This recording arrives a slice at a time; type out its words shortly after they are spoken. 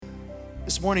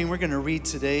This morning we're going to read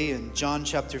today in John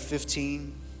chapter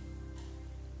 15.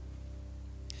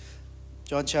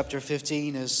 John chapter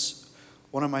 15 is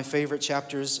one of my favorite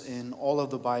chapters in all of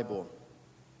the Bible.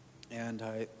 And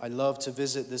I love to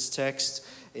visit this text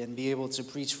and be able to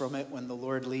preach from it when the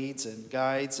Lord leads and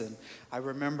guides. And I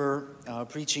remember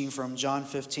preaching from John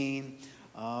 15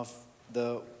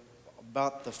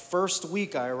 about the first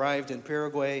week I arrived in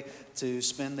Paraguay to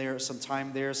spend there some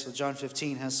time there. So John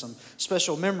 15 has some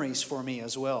special memories for me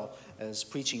as well as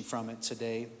preaching from it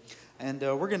today. And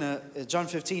John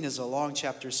 15 is a long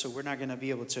chapter, so we're not going to be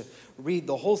able to read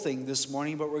the whole thing this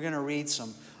morning, but we're going to read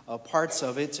some parts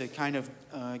of it to kind of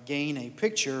gain a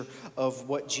picture of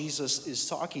what Jesus is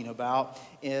talking about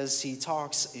as he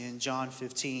talks in John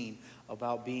 15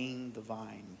 about being the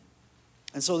vine.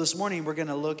 And so this morning we're going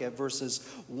to look at verses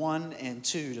 1 and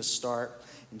 2 to start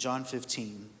in John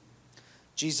 15.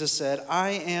 Jesus said,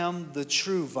 "I am the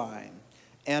true vine,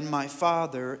 and my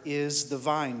Father is the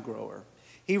vine grower.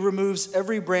 He removes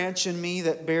every branch in me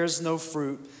that bears no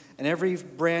fruit, and every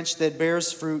branch that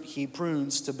bears fruit he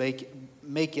prunes to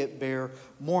make it bear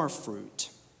more fruit."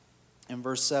 In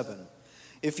verse 7,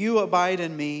 "If you abide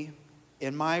in me,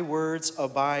 and my words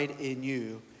abide in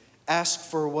you, ask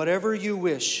for whatever you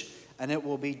wish, and it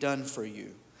will be done for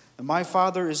you. And my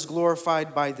Father is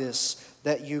glorified by this,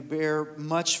 that you bear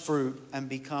much fruit and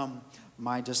become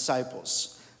my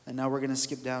disciples." And now we're going to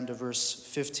skip down to verse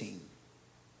 15.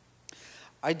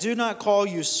 "I do not call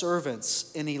you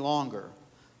servants any longer,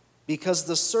 because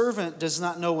the servant does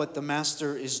not know what the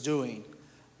master is doing.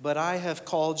 But I have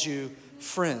called you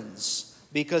friends,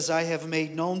 because I have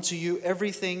made known to you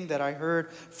everything that I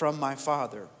heard from my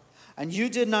Father. And you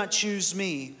did not choose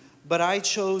me, but I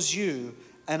chose you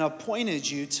and appointed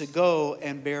you to go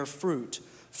and bear fruit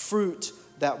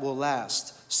that will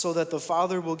last, so that the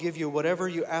Father will give you whatever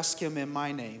you ask him in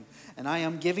my name. And I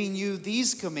am giving you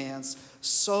these commands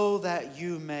so that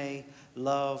you may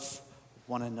love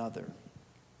one another."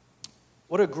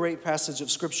 What a great passage of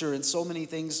Scripture, and so many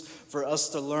things for us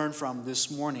to learn from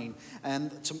this morning. And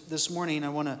this morning I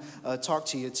want to talk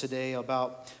to you today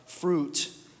about fruit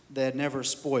that never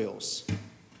spoils.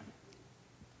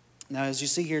 Now, as you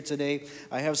see here today,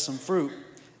 I have some fruit.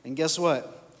 And guess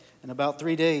what? In about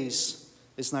 3 days,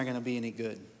 it's not going to be any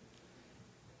good.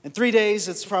 In 3 days,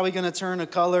 it's probably going to turn a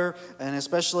color, and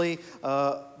especially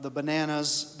the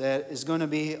bananas, that is going to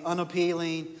be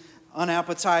unappealing,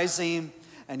 unappetizing,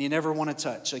 and you never want to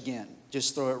touch again.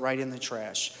 Just throw it right in the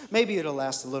trash. Maybe it'll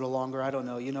last a little longer. I don't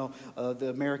know. You know, the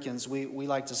Americans, we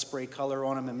like to spray color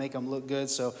on them and make them look good,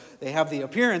 so they have the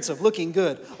appearance of looking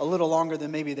good a little longer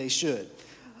than maybe they should.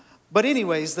 But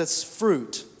anyways, that's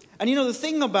fruit. And you know, the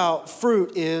thing about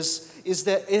fruit is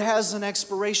that it has an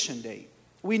expiration date.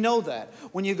 We know that.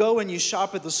 When you go and you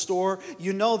shop at the store,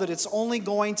 you know that it's only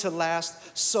going to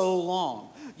last so long.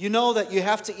 You know that you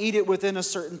have to eat it within a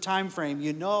certain time frame.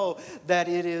 You know that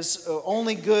it is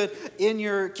only good in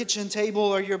your kitchen table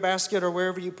or your basket or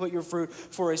wherever you put your fruit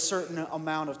for a certain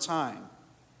amount of time.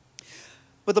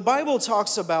 But the Bible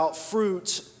talks about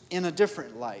fruit in a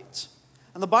different light.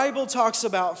 And the Bible talks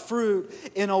about fruit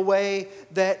in a way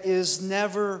that is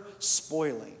never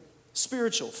spoiling.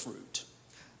 Spiritual fruit.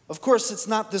 Of course, it's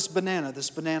not this banana. This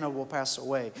banana will pass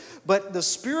away. But the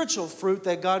spiritual fruit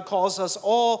that God calls us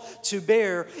all to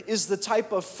bear is the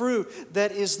type of fruit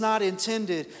that is not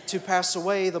intended to pass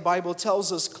away. The Bible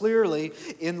tells us clearly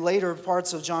in later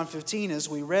parts of John 15, as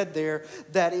we read there,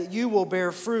 that you will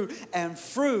bear fruit, and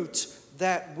fruit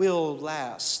that will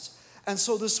last. And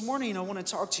so this morning I want to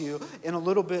talk to you in a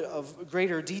little bit of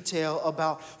greater detail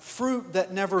about fruit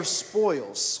that never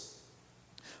spoils.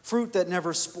 Fruit that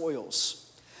never spoils.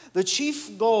 The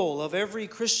chief goal of every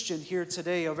Christian here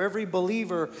today, of every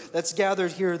believer that's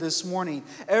gathered here this morning,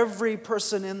 every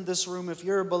person in this room, if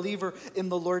you're a believer in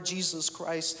the Lord Jesus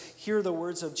Christ, hear the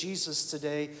words of Jesus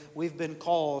today. We've been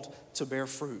called to bear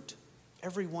fruit.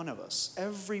 Every one of us,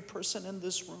 every person in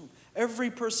this room,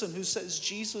 every person who says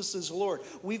Jesus is Lord,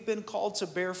 we've been called to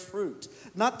bear fruit.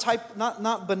 Not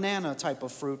banana type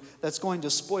of fruit that's going to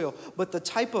spoil, but the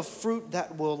type of fruit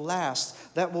that will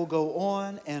last, that will go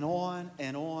on and on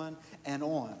and on and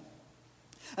on.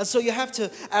 And so you have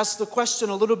to ask the question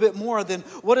a little bit more than,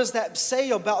 what does that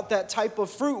say about that type of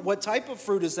fruit? What type of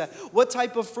fruit is that? What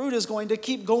type of fruit is going to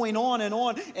keep going on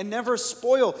and never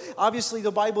spoil? Obviously,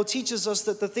 the Bible teaches us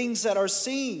that the things that are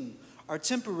seen are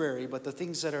temporary, but the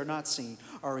things that are not seen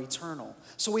are eternal.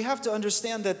 So we have to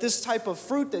understand that this type of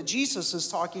fruit that Jesus is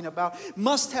talking about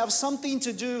must have something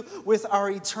to do with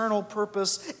our eternal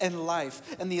purpose and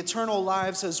life, and the eternal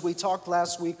lives, as we talked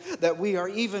last week, that we are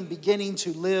even beginning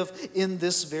to live in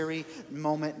this very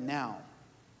moment now.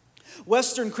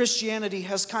 Western Christianity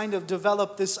has kind of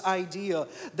developed this idea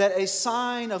that a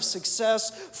sign of success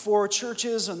for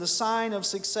churches and the sign of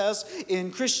success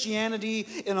in Christianity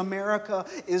in America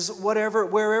is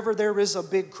wherever there is a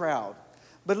big crowd.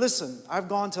 But listen, I've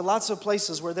gone to lots of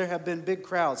places where there have been big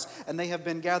crowds, and they have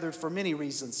been gathered for many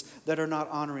reasons that are not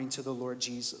honoring to the Lord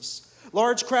Jesus.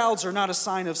 Large crowds are not a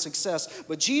sign of success,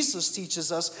 but Jesus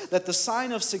teaches us that the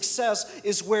sign of success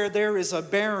is where there is a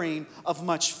bearing of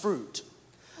much fruit.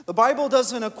 The Bible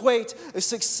doesn't equate a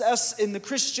success in the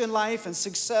Christian life and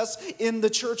success in the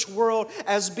church world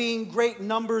as being great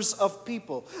numbers of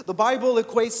people. The Bible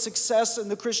equates success in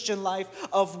the Christian life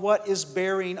of what is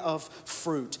bearing of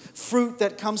fruit. Fruit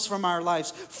that comes from our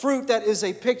lives. Fruit that is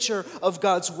a picture of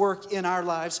God's work in our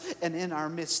lives and in our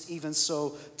midst, even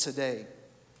so today.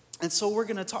 And so we're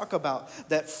going to talk about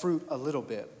that fruit a little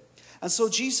bit. And so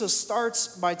Jesus starts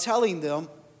by telling them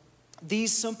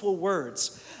these simple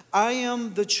words. I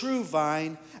am the true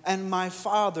vine, and my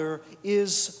Father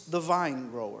is the vine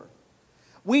grower.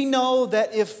 We know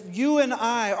that if you and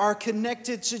I are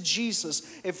connected to Jesus,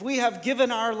 if we have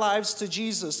given our lives to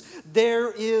Jesus,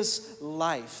 there is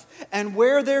life. And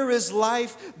where there is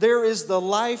life, there is the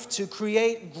life to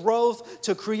create growth,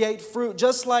 to create fruit.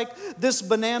 Just like this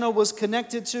banana was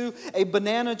connected to a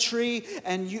banana tree,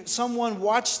 and someone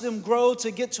watched them grow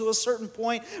to get to a certain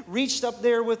point, reached up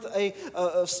there with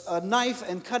a knife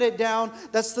and cut it down.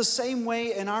 That's the same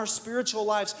way in our spiritual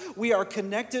lives. We are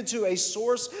connected to a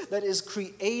source that is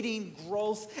creating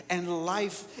growth and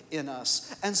life in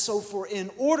us. And so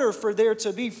in order for there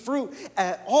to be fruit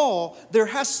at all, there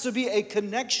has to be a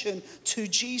connection to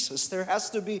Jesus. There has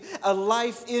to be a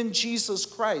life in Jesus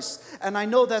Christ. And I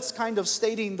know that's kind of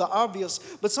stating the obvious,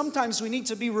 but sometimes we need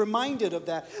to be reminded of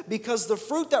that, because the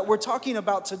fruit that we're talking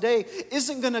about today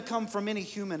isn't going to come from any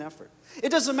human effort. It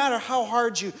doesn't matter how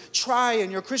hard you try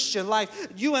in your Christian life.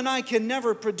 You and I can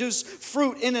never produce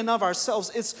fruit in and of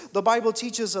ourselves. The Bible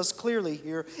teaches us clearly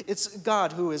here, it's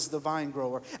God who is the vine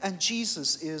grower, and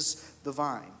Jesus is the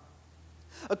vine.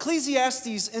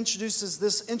 Ecclesiastes introduces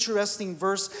this interesting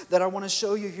verse that I want to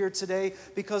show you here today,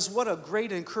 because what a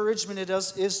great encouragement it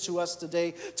is to us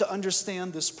today to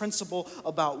understand this principle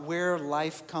about where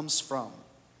life comes from.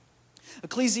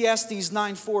 Ecclesiastes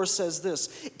 9:4 says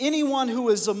this, anyone who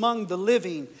is among the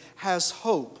living has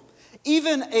hope.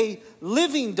 Even a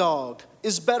living dog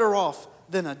is better off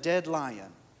than a dead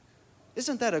lion.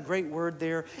 Isn't that a great word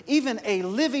there? Even a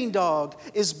living dog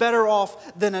is better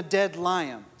off than a dead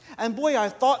lion. And boy, I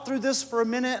thought through this for a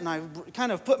minute, and I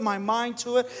kind of put my mind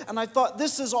to it, and I thought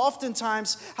this is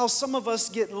oftentimes how some of us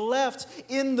get left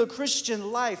in the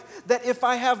Christian life, that if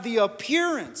I have the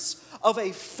appearance of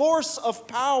a force of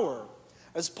power,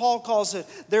 as Paul calls it,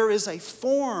 there is a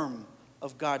form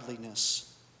of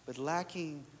godliness, but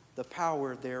lacking the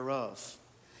power thereof.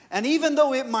 And even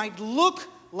though it might look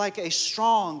like a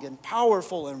strong and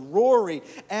powerful and roaring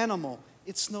animal,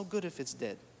 it's no good if it's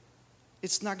dead.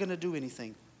 It's not going to do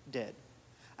anything dead.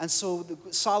 And so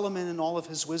Solomon in all of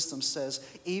his wisdom says,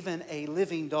 even a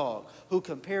living dog, who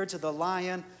compared to the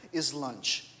lion is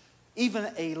lunch, even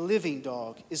a living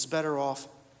dog is better off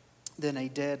than a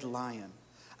dead lion.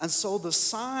 And so the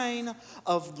sign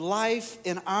of life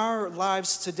in our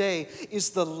lives today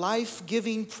is the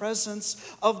life-giving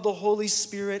presence of the Holy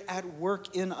Spirit at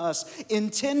work in us,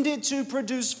 intended to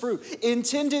produce fruit,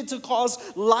 intended to cause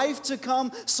life to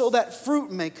come so that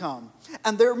fruit may come.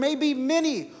 And there may be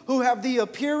many who have the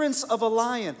appearance of a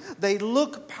lion. They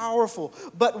look powerful,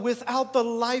 but without the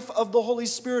life of the Holy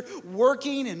Spirit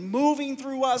working and moving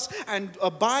through us and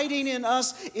abiding in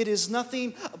us, it is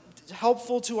nothing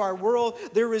helpful to our world.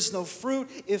 There is no fruit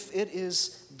if it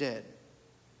is dead.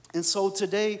 And so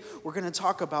today we're going to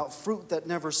talk about fruit that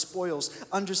never spoils,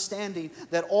 understanding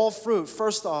that all fruit,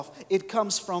 first off, it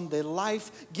comes from the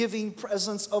life-giving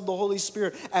presence of the Holy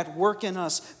Spirit at work in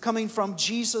us, coming from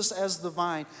Jesus as the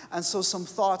vine. And so some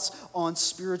thoughts on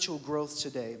spiritual growth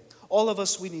today. All of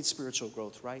us, we need spiritual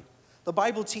growth, right? The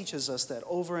Bible teaches us that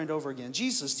over and over again.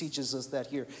 Jesus teaches us that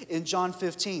here in John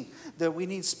 15, that we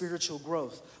need spiritual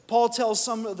growth. Paul tells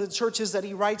some of the churches that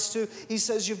he writes to, he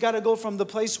says you've got to go from the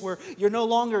place where you're no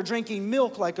longer drinking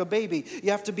milk like a baby.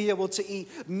 You have to be able to eat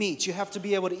meat. You have to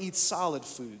be able to eat solid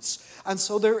foods. And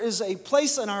so there is a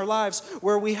place in our lives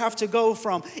where we have to go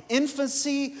from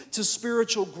infancy to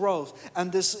spiritual growth.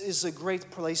 And this is a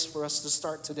great place for us to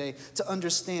start today to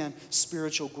understand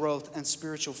spiritual growth and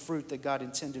spiritual fruit that God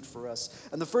intended for us.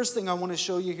 And the first thing I want to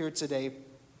show you here today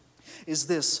is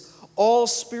this. All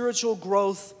spiritual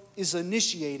growth is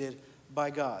initiated by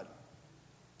God.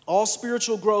 All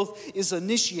spiritual growth is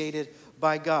initiated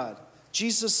by God.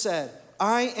 Jesus said,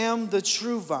 I am the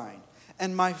true vine,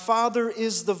 and my Father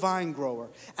is the vine grower,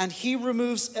 and he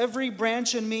removes every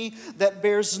branch in me that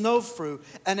bears no fruit,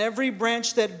 and every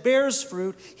branch that bears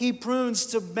fruit, he prunes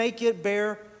to make it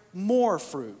bear more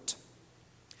fruit.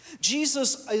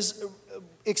 Jesus is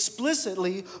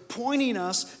explicitly pointing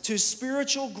us to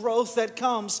spiritual growth that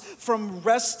comes from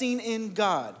resting in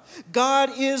God. God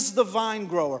is the vine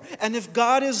grower. And if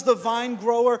God is the vine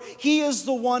grower, he is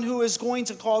the one who is going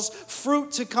to cause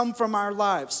fruit to come from our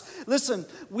lives. Listen,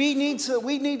 we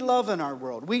need love in our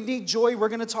world. We need joy. We're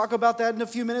going to talk about that in a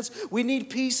few minutes. We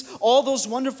need peace. All those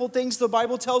wonderful things the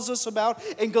Bible tells us about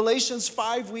in Galatians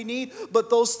 5 we need, but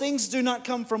those things do not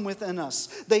come from within us.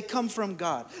 They come from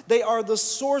God. They are the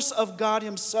source of God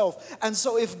himself. And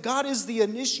so if God is the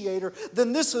initiator,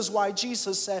 then this is why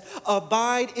Jesus said,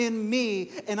 abide in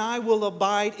me and I will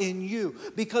abide in you.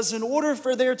 Because in order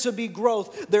for there to be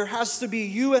growth, there has to be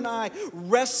you and I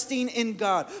resting in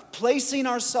God, placing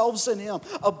ourselves in him,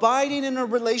 abiding in a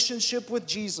relationship with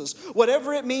Jesus.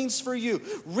 Whatever it means for you,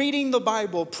 reading the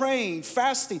Bible, praying,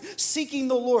 fasting, seeking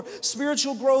the Lord.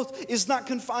 Spiritual growth is not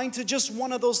confined to just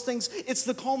one of those things. It's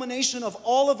the culmination of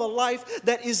all of a life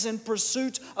that is in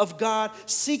pursuit of God,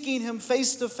 seeking him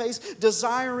face to face,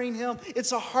 desiring him.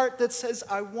 It's a heart that says,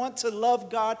 I want to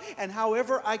love God, and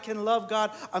however I can love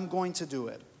God, I'm going to do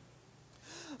it.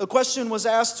 A question was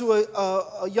asked to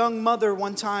a young mother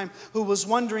one time who was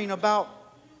wondering about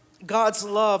God's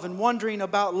love and wondering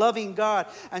about loving God.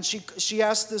 And she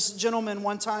asked this gentleman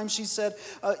one time, she said,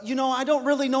 I don't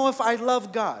really know if I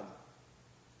love God.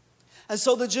 And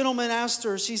so the gentleman asked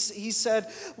her, he said,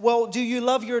 well, do you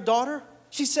love your daughter?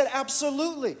 She said,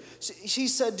 absolutely. She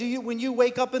said, when you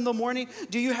wake up in the morning,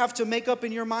 do you have to make up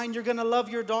in your mind you're going to love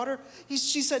your daughter?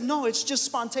 She said, no, it's just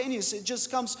spontaneous. It just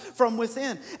comes from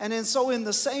within. And then so in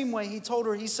the same way, he told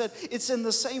her, he said, it's in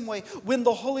the same way. When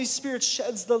the Holy Spirit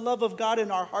sheds the love of God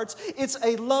in our hearts, it's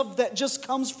a love that just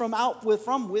comes from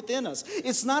within us.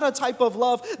 It's not a type of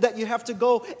love that you have to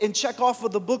go and check off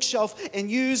of the bookshelf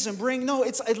and use and bring. No,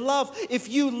 it's a love. If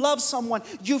you love someone,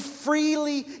 you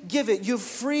freely give it. You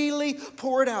freely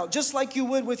pour it out, just like you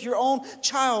would with your own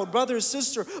child, brother,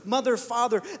 sister, mother,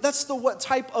 father. That's what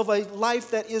type of a life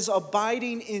that is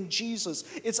abiding in Jesus.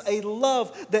 It's a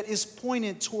love that is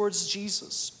pointed towards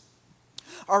Jesus.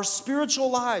 Our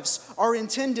spiritual lives are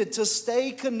intended to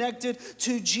stay connected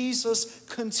to Jesus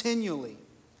continually.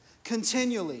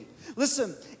 Continually.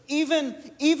 Listen,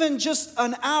 even just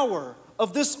an hour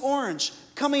of this orange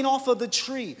coming off of the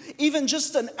tree, even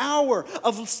just an hour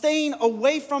of staying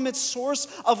away from its source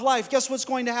of life, guess what's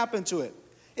going to happen to it?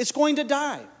 It's going to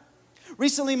die.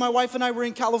 Recently, my wife and I were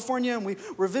in California, and we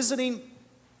were visiting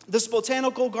this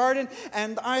botanical garden,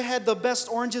 and I had the best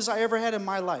oranges I ever had in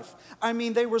my life. I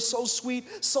mean, they were so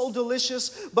sweet, so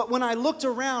delicious. But when I looked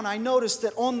around, I noticed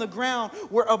that on the ground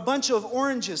were a bunch of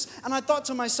oranges. And I thought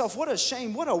to myself, what a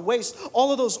shame, what a waste.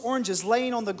 All of those oranges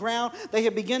laying on the ground, they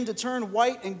had begun to turn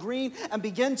white and green and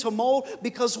begin to mold,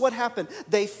 because what happened?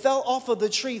 They fell off of the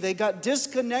tree. They got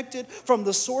disconnected from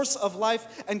the source of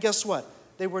life. And guess what?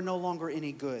 They were no longer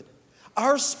any good.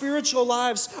 Our spiritual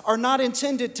lives are not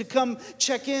intended to come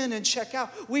check in and check out.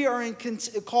 We are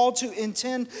called to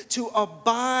intend to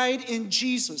abide in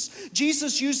Jesus.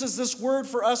 Jesus uses this word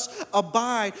for us,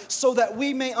 abide, so that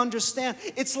we may understand.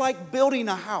 It's like building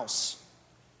a house.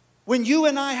 When you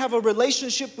and I have a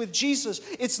relationship with Jesus,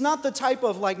 it's not the type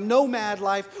of like nomad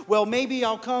life. Well, maybe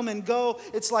I'll come and go.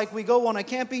 It's like we go on a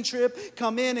camping trip,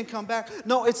 come in and come back.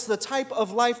 No, it's the type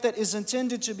of life that is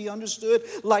intended to be understood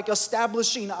like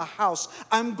establishing a house.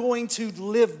 I'm going to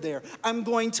live there. I'm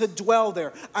going to dwell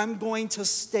there. I'm going to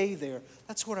stay there.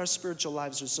 That's what our spiritual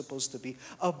lives are supposed to be.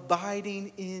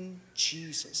 Abiding in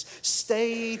Jesus.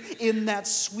 Stay in that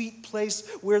sweet place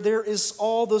where there is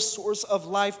all the source of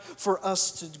life for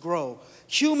us to grow.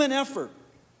 Human effort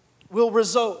will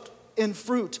result in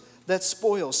fruit that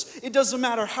spoils. It doesn't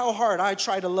matter how hard I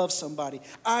try to love somebody.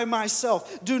 I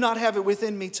myself do not have it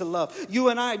within me to love. You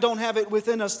and I don't have it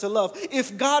within us to love.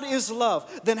 If God is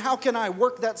love, then how can I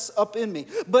work that up in me?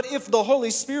 But if the Holy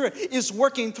Spirit is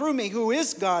working through me, who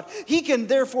is God, he can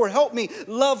therefore help me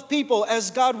love people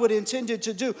as God would intend it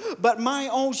to do. But my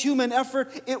own human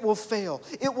effort, it will fail.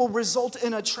 It will result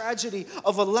in a tragedy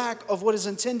of a lack of what is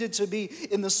intended to be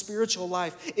in the spiritual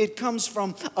life. It comes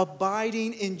from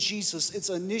abiding in Jesus. It's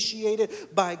initiated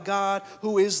by God,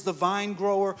 who is the vine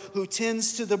grower, who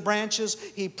tends to the branches.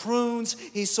 He prunes,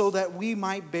 so that we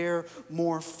might bear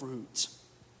more fruit.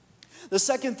 The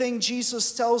second thing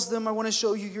Jesus tells them, I want to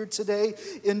show you here today,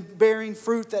 in bearing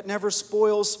fruit that never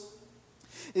spoils.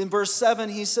 In verse 7,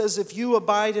 he says, if you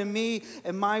abide in me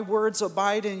and my words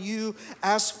abide in you,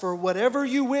 ask for whatever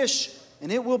you wish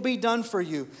and it will be done for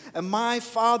you. And my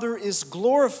Father is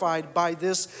glorified by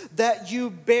this, that you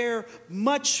bear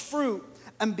much fruit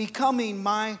and becoming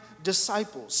my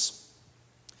disciples.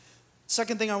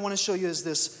 Second thing I want to show you is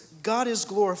this. God is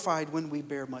glorified when we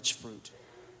bear much fruit.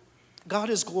 God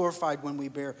is glorified when we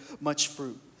bear much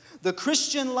fruit. The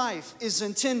Christian life is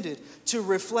intended to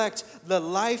reflect the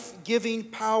life-giving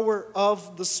power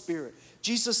of the Spirit.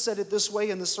 Jesus said it this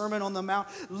way in the Sermon on the Mount: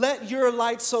 let your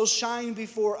light so shine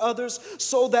before others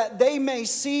so that they may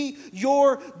see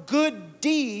your good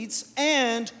deeds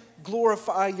and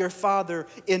glorify your Father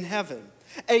in heaven.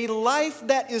 A life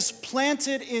that is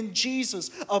planted in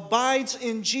Jesus, abides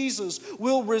in Jesus,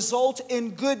 will result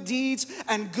in good deeds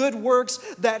and good works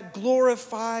that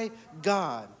glorify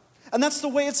God. And that's the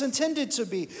way it's intended to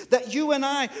be. That you and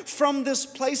I, from this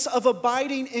place of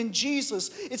abiding in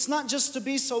Jesus, it's not just to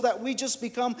be so that we just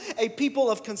become a people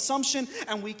of consumption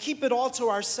and we keep it all to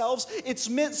ourselves. It's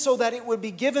meant so that it would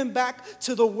be given back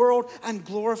to the world and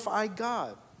glorify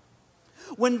God.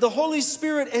 When the Holy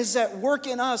Spirit is at work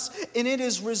in us and it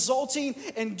is resulting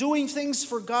in doing things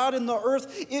for God in the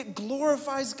earth, it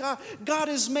glorifies God. God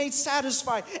is made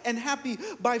satisfied and happy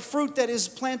by fruit that is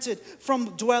planted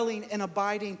from dwelling and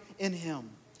abiding in Him.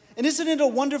 And isn't it a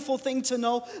wonderful thing to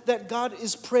know that God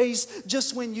is praised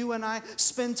just when you and I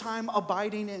spend time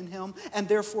abiding in Him, and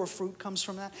therefore fruit comes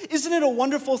from that? Isn't it a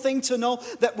wonderful thing to know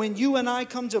that when you and I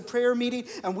come to prayer meeting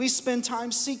and we spend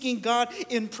time seeking God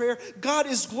in prayer, God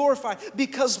is glorified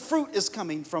because fruit is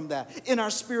coming from that in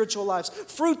our spiritual lives.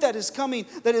 Fruit that is coming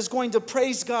that is going to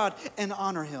praise God and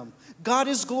honor Him. God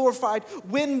is glorified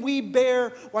when we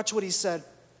bear, watch what He said,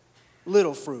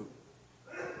 little fruit.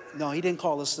 No, He didn't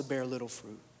call us to bear little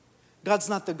fruit. God's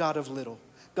not the God of little.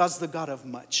 God's the God of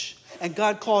much. And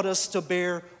God called us to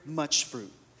bear much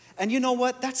fruit. And you know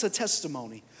what? That's a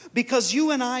testimony. Because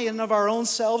you and I, and of our own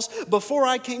selves, before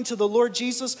I came to the Lord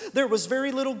Jesus, there was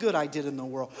very little good I did in the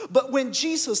world. But when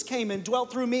Jesus came and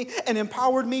dwelt through me and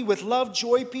empowered me with love,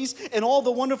 joy, peace, and all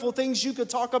the wonderful things you could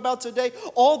talk about today,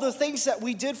 all the things that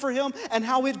we did for Him and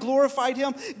how it glorified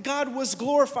Him, God was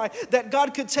glorified that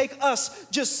God could take us,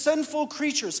 just sinful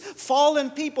creatures,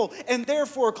 fallen people, and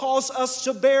therefore cause us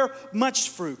to bear much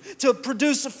fruit, to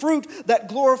produce a fruit that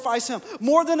glorifies Him.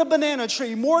 More than a banana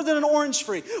tree, more than an orange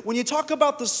tree. When you talk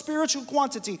about the spiritual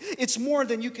quantity, it's more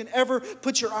than you can ever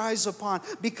put your eyes upon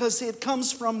because it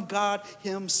comes from God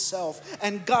Himself.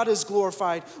 And God is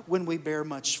glorified when we bear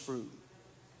much fruit.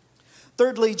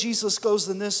 Thirdly, Jesus goes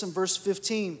in this in verse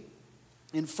 15.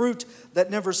 In fruit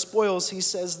that never spoils, He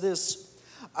says this: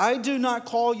 I do not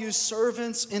call you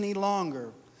servants any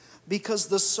longer, because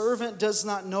the servant does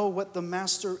not know what the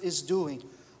master is doing,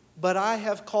 but I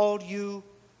have called you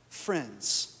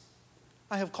friends.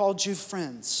 I have called you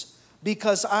friends,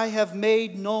 because I have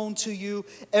made known to you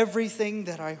everything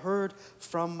that I heard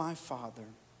from my Father.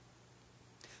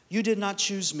 You did not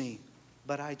choose me,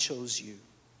 but I chose you.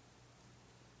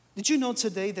 Did you know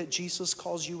today that Jesus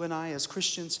calls you and I as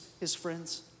Christians His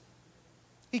friends?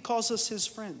 He calls us His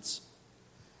friends.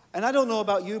 And I don't know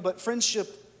about you, but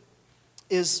friendship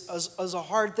is a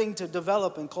hard thing to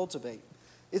develop and cultivate.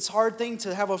 It's a hard thing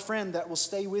to have a friend that will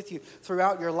stay with you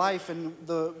throughout your life. And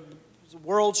the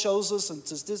world shows us and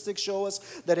statistics show us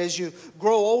that as you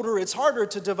grow older, it's harder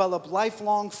to develop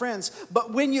lifelong friends.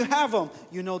 But when you have them,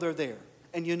 you know they're there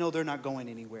and you know they're not going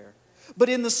anywhere. But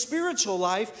in the spiritual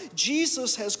life,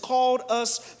 Jesus has called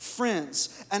us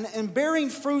friends. And in bearing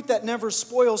fruit that never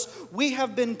spoils, we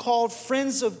have been called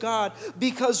friends of God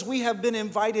because we have been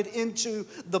invited into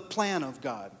the plan of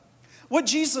God. What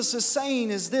Jesus is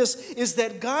saying is this, is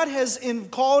that God has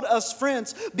called us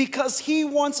friends because He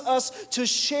wants us to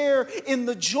share in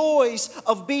the joys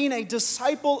of being a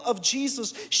disciple of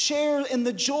Jesus, share in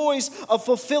the joys of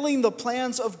fulfilling the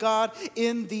plans of God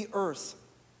in the earth.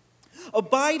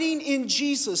 Abiding in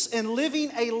Jesus and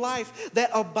living a life that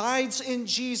abides in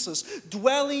Jesus,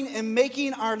 dwelling and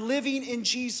making our living in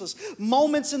Jesus.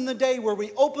 Moments in the day where we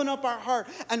open up our heart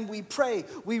and we pray,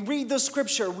 we read the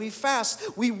scripture, we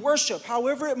fast, we worship,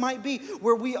 however it might be,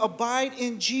 where we abide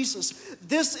in Jesus.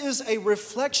 This is a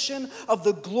reflection of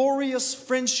the glorious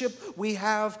friendship we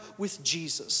have with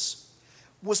Jesus.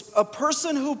 A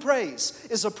person who prays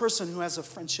is a person who has a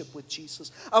friendship with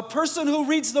Jesus. A person who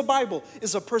reads the Bible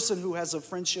is a person who has a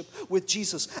friendship with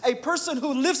Jesus. A person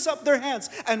who lifts up their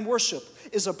hands and worship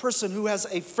is a person who has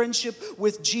a friendship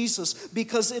with Jesus,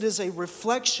 because it is a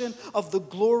reflection of the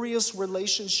glorious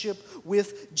relationship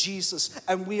with Jesus.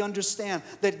 And we understand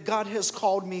that God has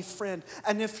called me friend.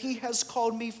 And if He has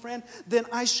called me friend, then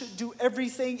I should do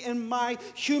everything in my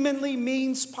humanly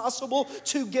means possible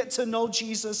to get to know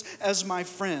Jesus as my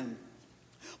friend.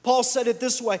 Paul said it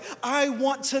this way: I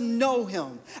want to know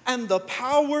him and the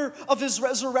power of his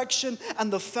resurrection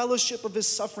and the fellowship of his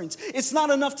sufferings. It's not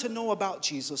enough to know about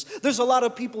Jesus. There's a lot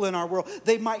of people in our world,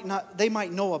 they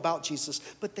might know about Jesus,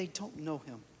 but they don't know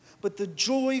him. But the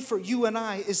joy for you and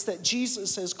I is that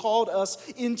Jesus has called us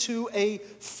into a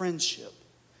friendship.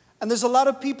 And there's a lot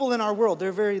of people in our world,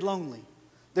 they're very lonely.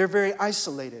 They're very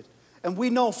isolated. And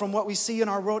we know from what we see in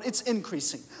our world, it's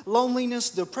increasing. Loneliness,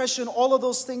 depression, all of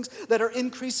those things that are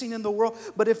increasing in the world.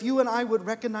 But if you and I would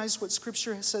recognize what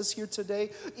Scripture says here today,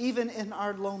 even in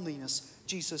our loneliness,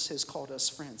 Jesus has called us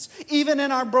friends. Even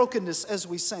in our brokenness, as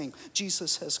we sang,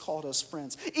 Jesus has called us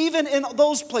friends. Even in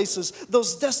those places,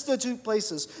 those destitute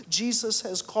places, Jesus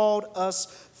has called us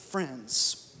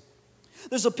friends.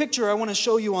 There's a picture I want to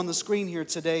show you on the screen here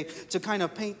today to kind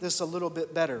of paint this a little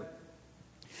bit better.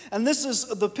 And this is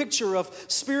the picture of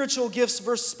spiritual gifts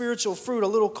versus spiritual fruit, a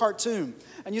little cartoon.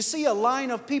 And you see a line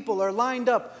of people are lined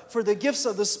up for the gifts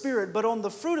of the Spirit, but on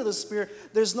the fruit of the Spirit,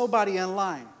 there's nobody in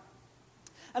line.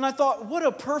 And I thought, what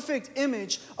a perfect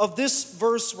image of this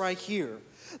verse right here.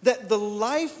 That the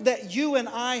life that you and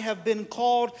I have been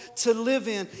called to live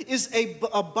in is an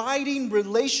abiding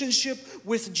relationship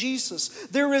with Jesus.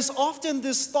 There is often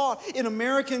this thought in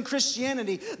American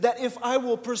Christianity that if I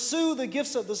will pursue the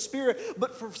gifts of the Spirit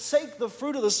but forsake the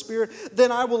fruit of the Spirit,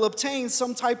 then I will obtain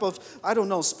some type of,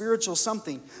 spiritual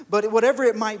something, but whatever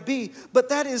it might be. But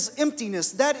that is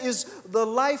emptiness. That is the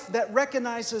life that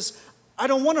recognizes, I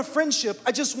don't want a friendship.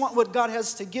 I just want what God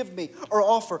has to give me or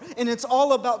offer. And it's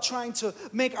all about trying to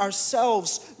make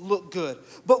ourselves look good.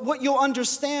 But what you'll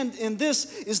understand in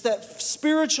this is that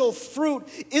spiritual fruit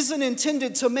isn't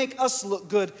intended to make us look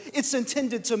good. It's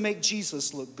intended to make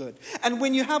Jesus look good. And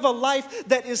when you have a life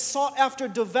that is sought after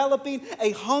developing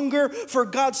a hunger for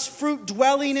God's fruit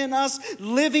dwelling in us,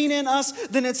 living in us,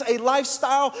 then it's a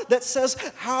lifestyle that says,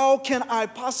 how can I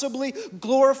possibly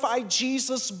glorify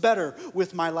Jesus better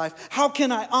with my life? How can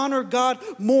I honor God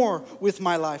more with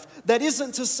my life? That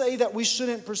isn't to say that we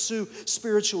shouldn't pursue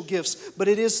spiritual gifts, but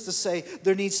it is to say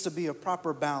there needs to be a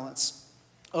proper balance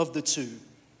of the two.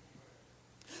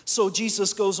 So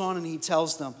Jesus goes on and he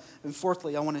tells them, and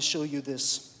fourthly, I want to show you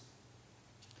this.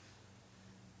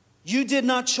 You did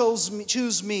not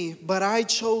choose me, but I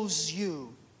chose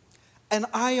you. And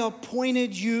I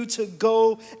appointed you to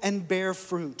go and bear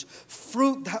fruit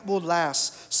that will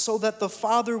last, so that the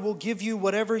Father will give you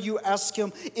whatever you ask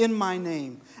him in my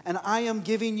name. And I am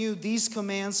giving you these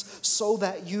commands so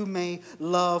that you may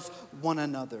love one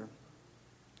another.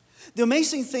 The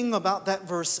amazing thing about that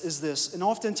verse is this, and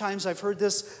oftentimes I've heard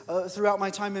this throughout my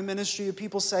time in ministry.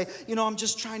 People say, I'm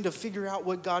just trying to figure out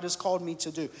what God has called me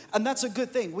to do. And that's a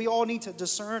good thing. We all need to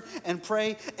discern and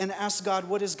pray and ask God,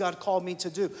 what has God called me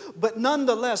to do? But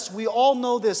nonetheless, we all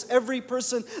know this. Every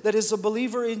person that is a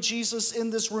believer in Jesus in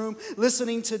this room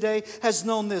listening today has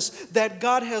known this, that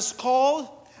God has called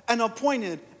and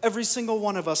appointed every single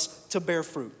one of us to bear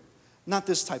fruit. Not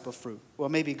this type of fruit. Well,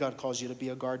 maybe God calls you to be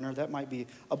a gardener. That might be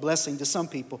a blessing to some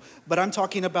people. But I'm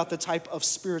talking about the type of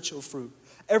spiritual fruit.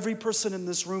 Every person in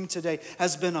this room today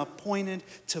has been appointed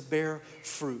to bear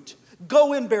fruit.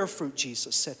 Go and bear fruit,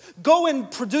 Jesus said. Go and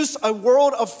produce a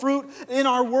world of fruit in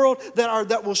our world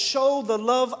that will show the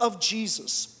love of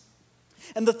Jesus.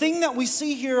 And the thing that we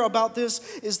see here about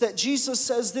this is that Jesus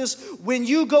says this: when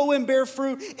you go and bear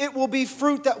fruit, it will be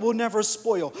fruit that will never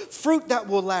spoil, fruit that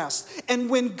will last. And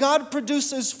when God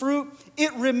produces fruit,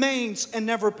 it remains and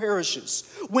never perishes.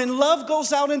 When love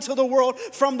goes out into the world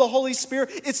from the Holy Spirit,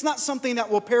 it's not something that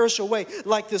will perish away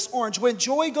like this orange. When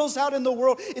joy goes out in the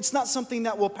world, it's not something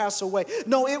that will pass away.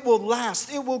 No, it will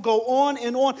last. It will go on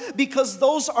and on, because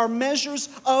those are measures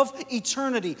of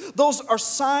eternity. Those are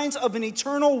signs of an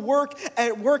eternal work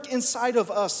at work inside of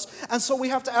us. And so we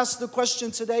have to ask the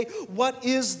question today, what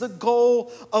is the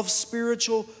goal of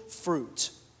spiritual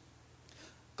fruit?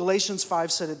 Galatians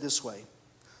 5 said it this way: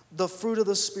 the fruit of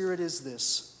the Spirit is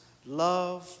this: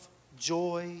 love,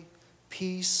 joy,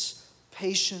 peace,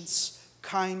 patience,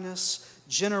 kindness,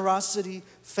 generosity,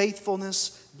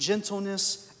 faithfulness,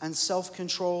 gentleness, and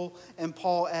self-control. And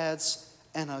Paul adds,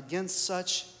 and against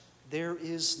such there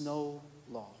is no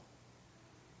law.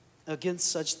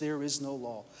 Against such there is no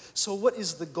law. So what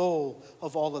is the goal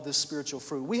of all of this spiritual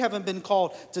fruit? We haven't been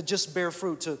called to just bear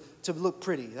fruit, to look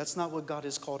pretty. That's not what God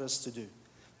has called us to do.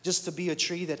 Just to be a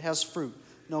tree that has fruit.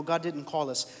 No, God didn't call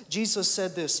us. Jesus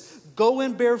said this: go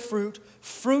and bear fruit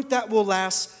that will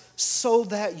last, so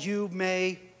that you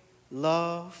may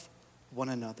love one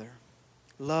another.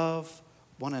 Love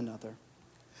one another.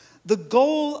 The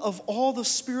goal of all the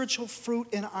spiritual fruit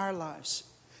in our lives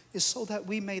is so that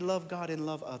we may love God and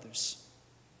love others.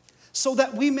 so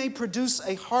that we may produce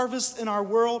a harvest in our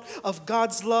world of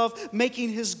God's love, making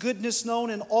His goodness known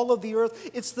in all of the earth.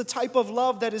 It's the type of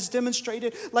love that is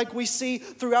demonstrated like we see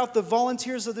throughout the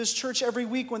volunteers of this church every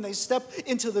week when they step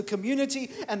into the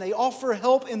community and they offer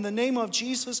help in the name of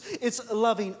Jesus. It's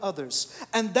loving others.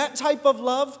 And that type of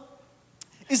love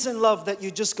isn't love that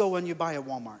you just go and you buy at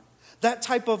Walmart. That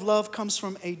type of love comes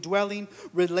from a dwelling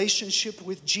relationship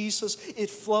with Jesus.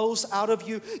 It flows out of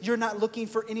you. You're not looking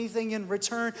for anything in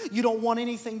return. You don't want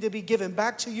anything to be given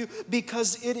back to you,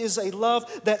 because it is a love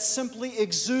that simply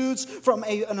exudes from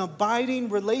an abiding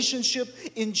relationship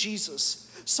in Jesus.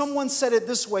 Someone said it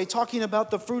this way, talking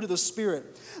about the fruit of the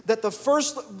Spirit, that the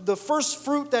first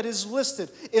fruit that is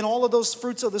listed in all of those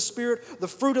fruits of the Spirit, the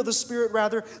fruit of the Spirit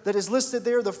rather, that is listed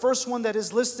there, the first one that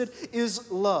is listed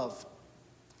is love.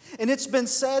 And it's been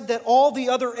said that all the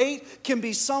other 8 can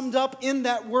be summed up in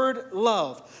that word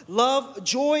love. Love,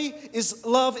 joy is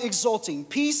love exulting.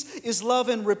 Peace is love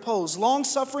in repose.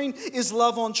 Long-suffering is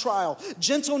love on trial.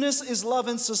 Gentleness is love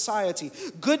in society.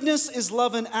 Goodness is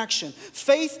love in action.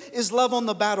 Faith is love on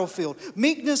the battlefield.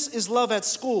 Meekness is love at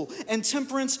school. And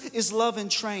temperance is love in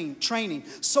training.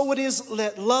 So it is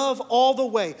let love all the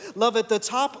way. Love at the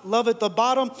top, love at the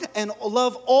bottom, and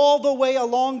love all the way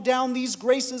along down these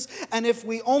graces. And if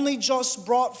we only just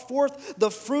brought forth the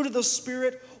fruit of the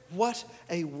Spirit, what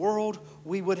a world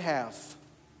we would have.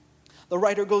 The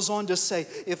writer goes on to say,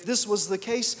 if this was the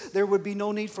case, there would be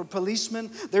no need for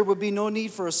policemen. There would be no need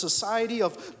for a society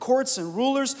of courts and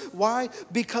rulers. Why?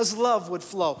 Because love would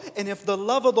flow. And if the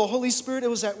love of the Holy Spirit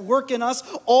was at work in us,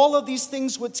 all of these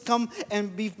things would come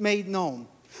and be made known.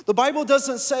 The Bible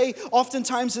doesn't say,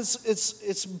 oftentimes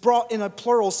it's brought in a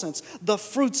plural sense, the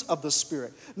fruits of the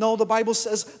Spirit. No, the Bible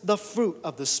says the fruit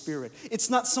of the Spirit. It's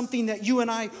not something that you and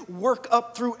I work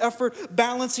up through effort,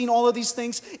 balancing all of these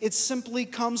things. It simply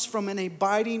comes from an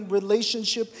abiding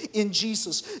relationship in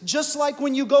Jesus. Just like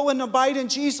when you go and abide in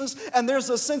Jesus and there's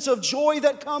a sense of joy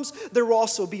that comes, there will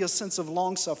also be a sense of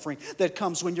long-suffering that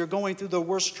comes when you're going through the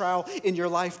worst trial in your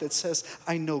life that says,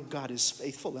 I know God is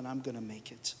faithful and I'm going to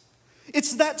make it.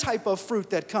 It's that type of fruit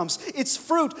that comes. It's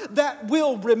fruit that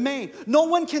will remain. No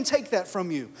one can take that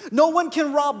from you. No one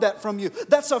can rob that from you.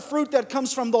 That's a fruit that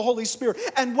comes from the Holy Spirit.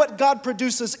 And what God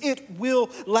produces, it will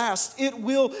last. It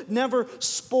will never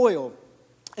spoil.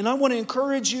 And I want to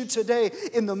encourage you today,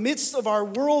 in the midst of our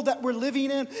world that we're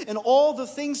living in and all the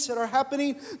things that are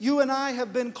happening, you and I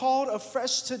have been called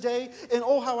afresh today. And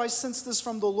oh, how I sense this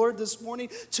from the Lord this morning,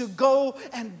 to go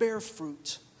and bear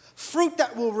fruit. Fruit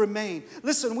that will remain.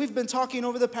 Listen, we've been talking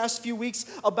over the past few weeks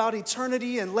about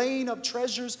eternity and laying up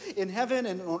treasures in heaven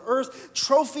and on earth.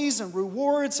 Trophies and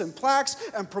rewards and plaques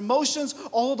and promotions,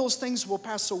 all of those things will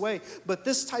pass away. But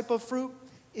this type of fruit,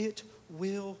 it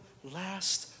will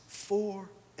last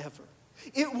forever.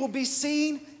 It will be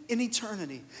seen in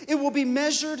eternity. It will be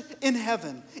measured in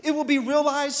heaven. It will be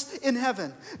realized in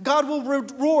heaven. God will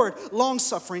reward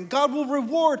long-suffering. God will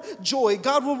reward joy.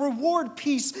 God will reward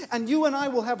peace. And you and I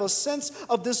will have a sense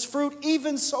of this fruit,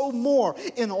 even so more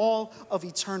in all of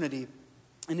eternity.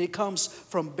 And it comes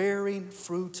from bearing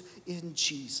fruit in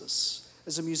Jesus.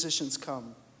 As the musicians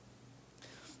come,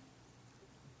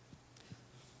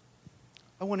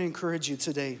 I want to encourage you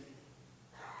today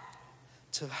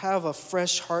to have a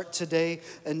fresh heart today,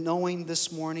 and knowing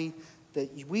this morning that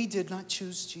we did not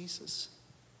choose Jesus.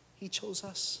 He chose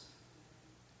us.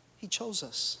 He chose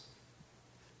us.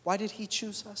 Why did He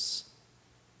choose us?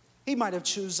 He might have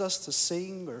chosen us to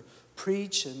sing or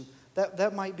preach, and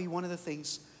that might be one of the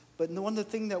things. But one of the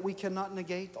things that we cannot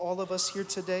negate, all of us here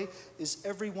today, is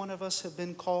every one of us have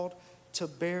been called to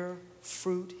bear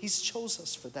fruit. He's chosen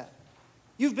us for that.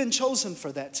 You've been chosen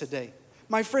for that today.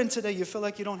 My friend, today you feel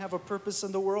like you don't have a purpose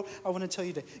in the world. I want to tell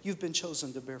you that you've been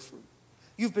chosen to bear fruit.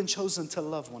 You've been chosen to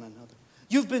love one another.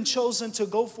 You've been chosen to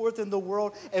go forth in the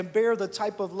world and bear the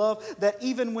type of love that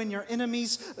even when your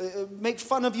enemies make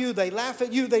fun of you, they laugh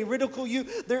at you, they ridicule you,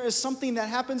 there is something that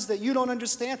happens that you don't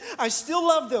understand. I still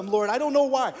love them, Lord. I don't know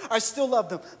why. I still love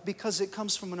them because it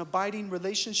comes from an abiding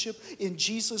relationship in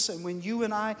Jesus. And when you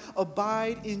and I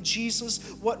abide in Jesus,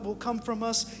 what will come from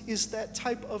us is that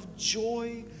type of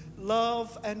joy,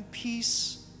 love, and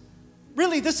peace.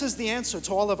 Really, this is the answer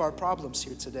to all of our problems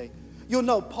here today. You'll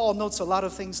know Paul notes a lot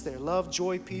of things there. Love,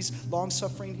 joy, peace,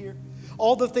 long-suffering here.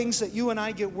 All the things that you and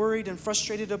I get worried and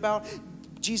frustrated about,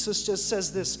 Jesus just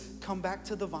says this: come back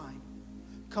to the vine.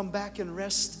 Come back and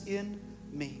rest in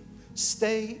me.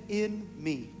 Stay in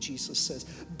me, Jesus says.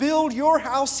 Build your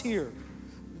house here.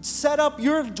 Set up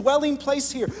your dwelling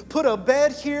place here. Put a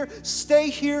bed here. Stay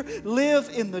here. Live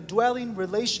in the dwelling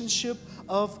relationship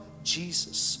of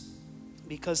Jesus,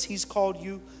 because He's called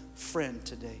you friend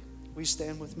today. Will we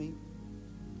stand with me?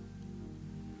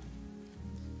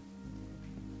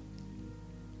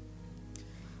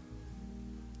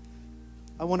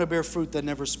 I want to bear fruit that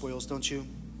never spoils, don't you?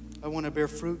 I want to bear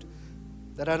fruit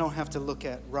that I don't have to look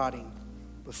at rotting,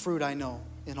 but fruit I know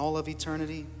in all of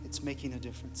eternity, it's making a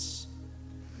difference.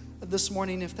 This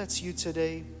morning, if that's you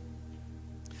today,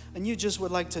 and you just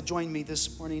would like to join me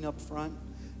this morning up front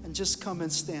and just come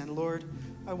and stand, Lord,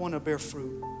 I want to bear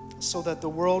fruit so that the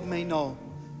world may know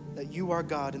that you are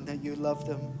God and that you love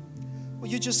them. Will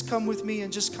you just come with me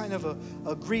and just kind of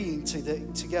agreeing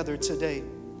together today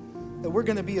that we're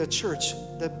going to be a church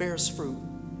that bears fruit.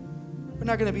 We're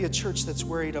not going to be a church that's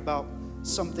worried about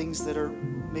some things that are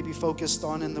maybe focused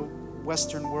on in the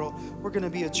Western world. We're going to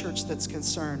be a church that's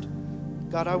concerned.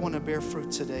 God, I want to bear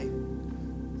fruit today.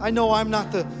 I know I'm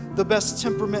not the best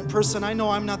temperament person. I know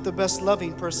I'm not the best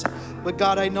loving person. But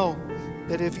God, I know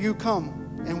that if you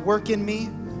come and work in me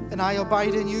and I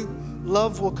abide in you,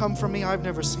 love will come from me I've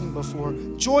never seen before.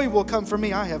 Joy will come from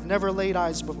me I have never laid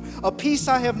eyes before. A peace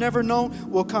I have never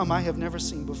known will come I have never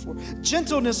seen before.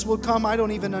 Gentleness will come I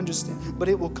don't even understand, but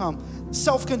it will come.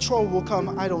 Self-control will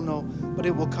come I don't know, but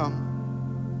it will come.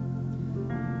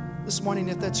 This morning,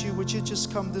 if that's you, would you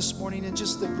just come this morning and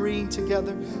just agreeing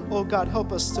together? Oh God,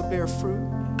 help us to bear fruit.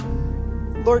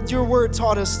 Lord, your word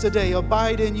taught us today,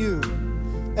 abide in you.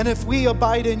 And if we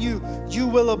abide in you, you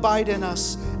will abide in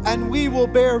us. And we will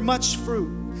bear much fruit.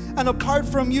 And apart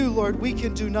from you, Lord, we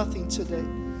can do nothing today.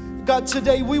 God,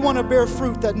 today we want to bear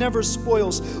fruit that never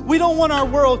spoils. We don't want our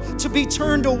world to be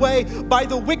turned away by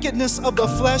the wickedness of the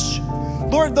flesh.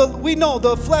 Lord, we know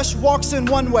the flesh walks in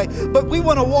one way, but we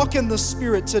want to walk in the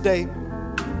Spirit today.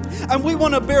 And we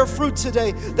want to bear fruit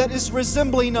today that is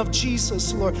resembling of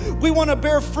Jesus, Lord. We want to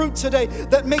bear fruit today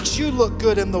that makes you look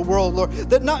good in the world, Lord.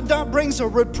 That not brings a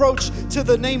reproach to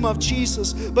the name of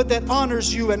Jesus, but that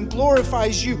honors you and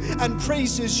glorifies you and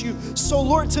praises you. So,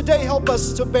 Lord, today help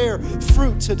us to bear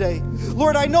fruit today.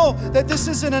 Lord, I know that this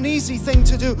isn't an easy thing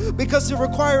to do because it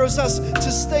requires us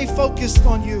to stay focused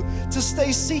on you, to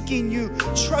stay seeking you,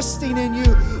 trusting in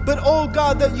you. But, oh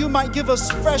God, that you might give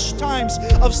us fresh times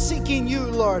of seeking you,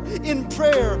 Lord, in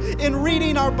prayer, in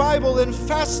reading our Bible, in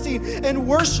fasting, and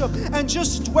worship, and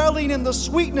just dwelling in the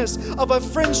sweetness of a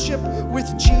friendship with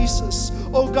Jesus.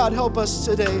 Oh God, help us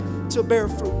today to bear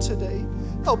fruit today.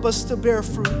 Help us to bear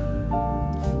fruit.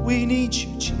 We need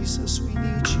you, Jesus. We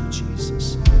need you,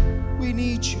 Jesus. We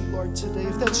need you, Lord, today.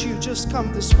 If that's you, just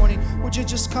come this morning. Would you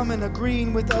just come and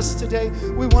agreeing with us today?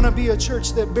 We want to be a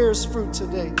church that bears fruit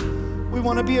today. We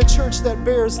want to be a church that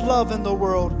bears love in the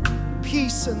world,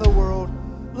 peace in the world,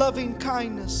 loving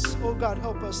kindness. Oh God,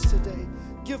 help us today.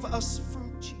 Give us fruit.